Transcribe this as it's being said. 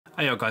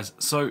Hey yo guys,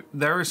 so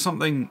there is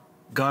something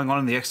going on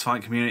in the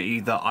XDefiant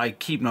community that I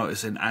keep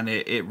noticing, and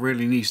it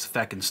really needs to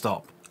feckin'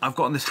 stop. I've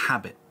gotten this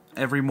habit.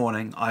 Every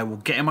morning I will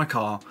get in my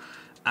car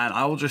and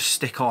I will just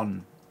stick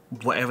on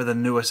whatever the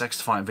newest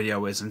XDefiant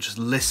video is and just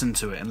listen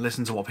to it and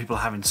listen to what people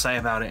are having to say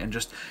about it and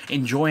just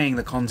enjoying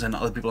the content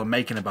that other people are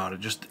making about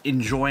it. Just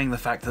enjoying the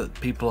fact that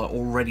people are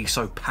already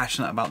so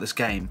passionate about this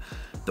game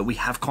that we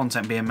have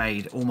content being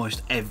made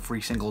almost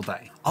every single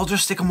day. I'll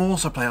just stick on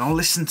autoplay and I'll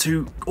listen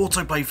to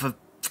autoplay for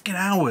fucking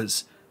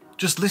hours.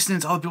 Just listening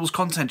to other people's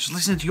content, just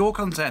listening to your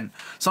content.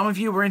 Some of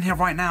you are in here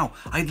right now.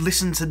 I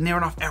listen to near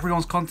enough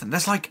everyone's content.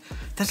 There's like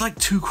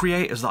 2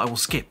 creators that I will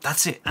skip.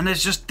 That's it. And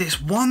there's just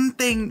this one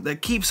thing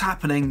that keeps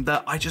happening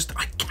that I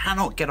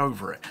cannot get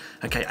over it.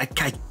 Okay, I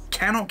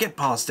cannot get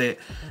past it,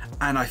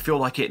 and I feel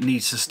like it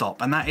needs to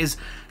stop. And that is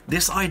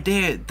this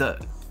idea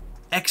that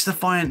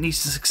XDefiant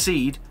needs to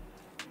succeed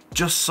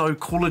just so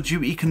Call of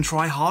Duty can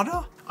try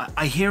harder.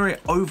 I hear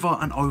it over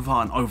and over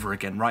and over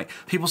again, right?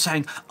 People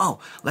saying, oh,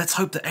 let's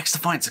hope that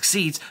XDefiant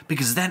succeeds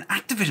because then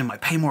Activision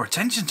might pay more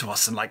attention to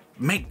us and like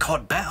make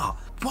COD better.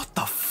 What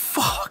the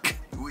fuck?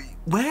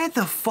 Where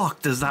the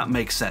fuck does that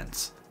make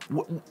sense?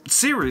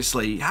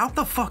 Seriously, how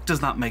the fuck does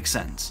that make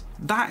sense?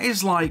 That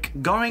is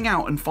like going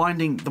out and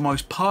finding the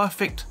most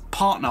perfect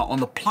partner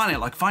on the planet,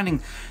 like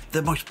finding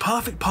the most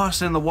perfect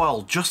person in the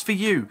world just for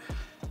you.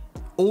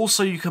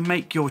 Also, you can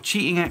make your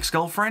cheating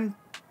ex-girlfriend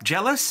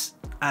jealous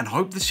and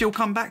hope that she'll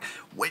come back.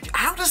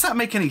 How does that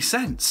make any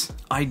sense?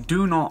 I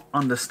do not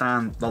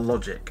understand the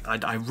logic.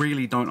 I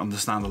really don't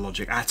understand the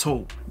logic at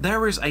all.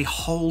 There is a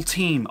whole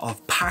team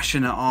of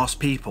passionate ass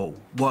people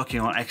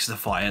working on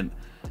XDefiant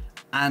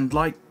and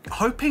like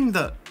hoping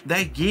that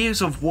their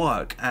years of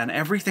work and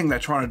everything they're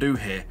trying to do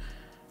here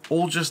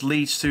all just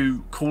leads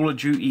to Call of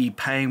Duty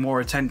paying more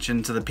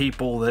attention to the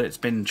people that it's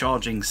been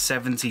charging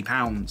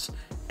 £70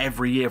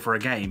 every year for a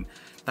game.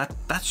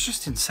 That's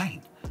just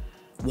insane.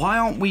 Why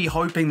aren't we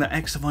hoping that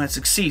XDefiant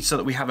succeeds so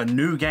that we have a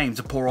new game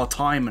to pour our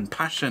time and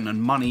passion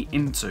and money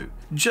into?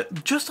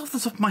 Just off the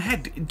top of my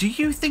head, do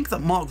you think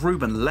that Mark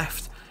Rubin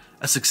left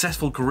a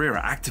successful career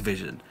at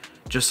Activision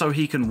just so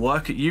he can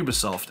work at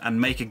Ubisoft and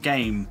make a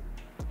game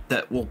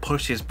that will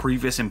push his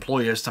previous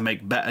employers to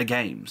make better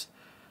games?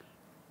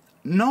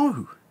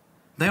 No.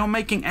 They are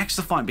making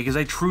XDefiant because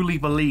they truly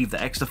believe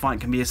that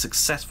XDefiant can be a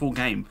successful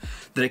game,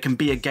 that it can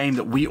be a game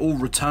that we all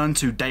return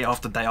to day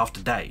after day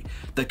after day,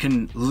 that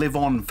can live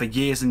on for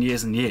years and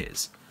years and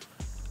years.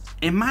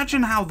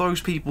 Imagine how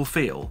those people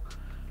feel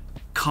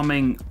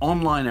coming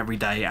online every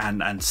day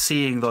and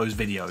seeing those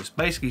videos,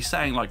 basically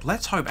saying like,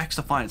 let's hope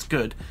XDefiant's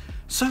good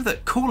so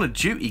that Call of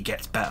Duty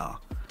gets better.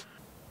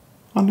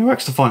 A new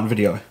XDefiant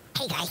video.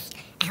 Hey guys,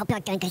 I hope you're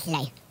doing good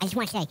today. I just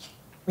want to say,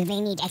 we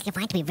really need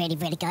XDefiant to be really,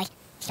 really good.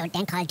 So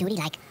then Call of Duty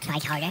like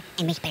tries harder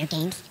and makes better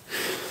games.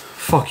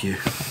 Fuck you.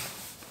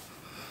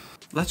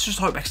 Let's just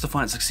hope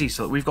XDefiant succeeds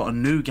so that we've got a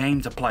new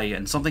game to play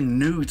and something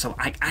new to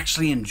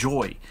actually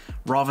enjoy,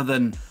 rather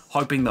than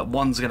hoping that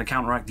one's going to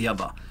counteract the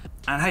other.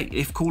 And hey,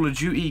 if Call of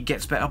Duty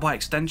gets better by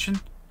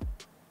extension,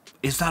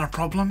 is that a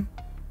problem?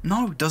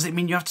 No. Does it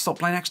mean you have to stop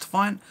playing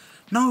XDefiant?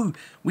 No.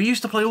 We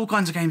used to play all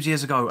kinds of games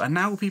years ago, and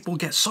now people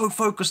get so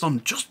focused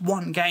on just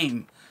one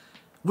game.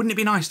 Wouldn't it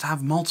be nice to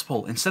have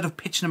multiple instead of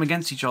pitching them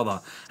against each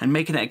other and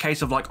making it a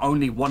case of like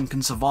only one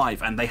can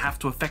survive and they have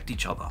to affect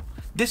each other?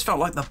 This felt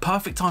like the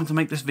perfect time to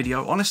make this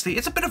video. Honestly,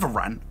 it's a bit of a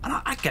rant, and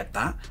I get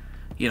that.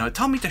 You know,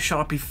 tell me to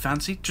shut up if you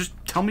fancy. Just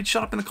tell me to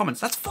shut up in the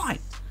comments. That's fine.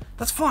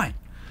 That's fine.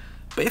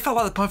 But it felt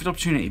like the perfect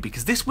opportunity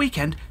because this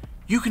weekend,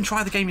 you can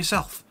try the game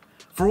yourself.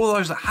 For all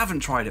those that haven't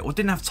tried it or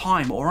didn't have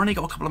time or only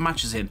got a couple of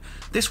matches in,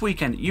 this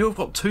weekend you have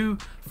got 2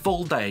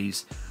 full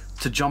days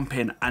to jump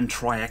in and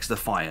try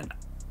XDefiant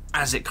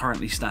as it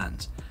currently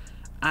stands.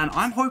 And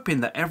I'm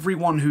hoping that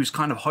everyone who's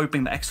kind of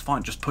hoping that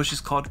XDefiant just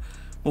pushes COD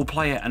will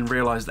play it and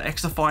realise that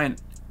XDefiant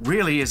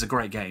really is a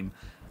great game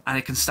and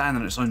it can stand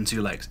on its own 2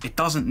 legs. It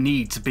doesn't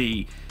need to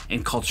be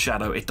in COD's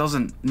shadow. It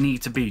doesn't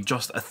need to be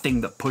just a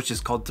thing that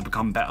pushes COD to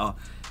become better.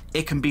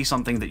 It can be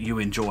something that you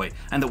enjoy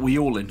and that we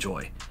all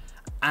enjoy.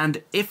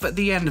 And if at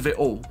the end of it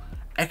all,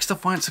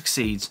 XDefiant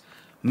succeeds,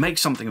 makes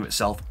something of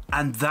itself,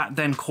 and that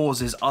then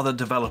causes other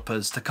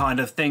developers to kind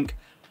of think,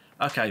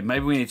 okay,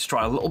 maybe we need to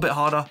try a little bit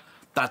harder,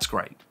 that's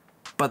great.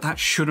 But that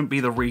shouldn't be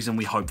the reason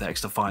we hope that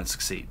XDefiant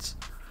succeeds.